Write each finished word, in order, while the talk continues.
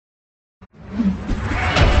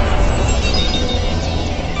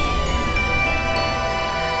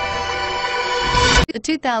The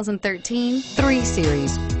 2013 3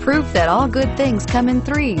 Series. Proof that all good things come in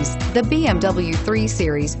threes. The BMW 3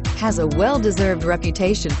 Series has a well-deserved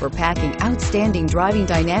reputation for packing outstanding driving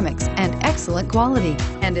dynamics and excellent quality,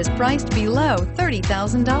 and is priced below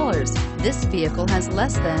 $30,000. This vehicle has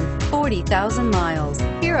less than 40,000 miles.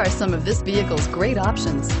 Here are some of this vehicle's great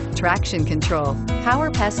options: traction control, power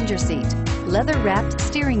passenger seat, leather-wrapped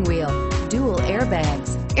steering wheel, dual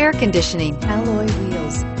airbags, air conditioning, alloy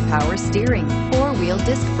wheels, power steering, 4-wheel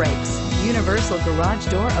disc brakes, universal garage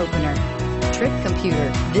door opener, trip computer.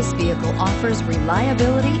 This vehicle offers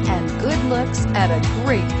reliability and good looks at a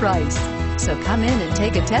great price. So come in and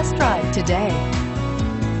take a test drive today.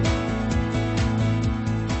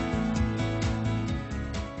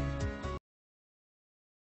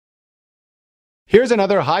 Here's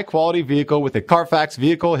another high-quality vehicle with a Carfax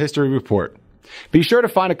Vehicle History Report. Be sure to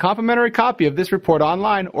find a complimentary copy of this report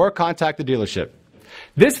online or contact the dealership.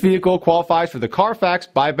 This vehicle qualifies for the Carfax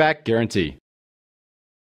Buyback Guarantee.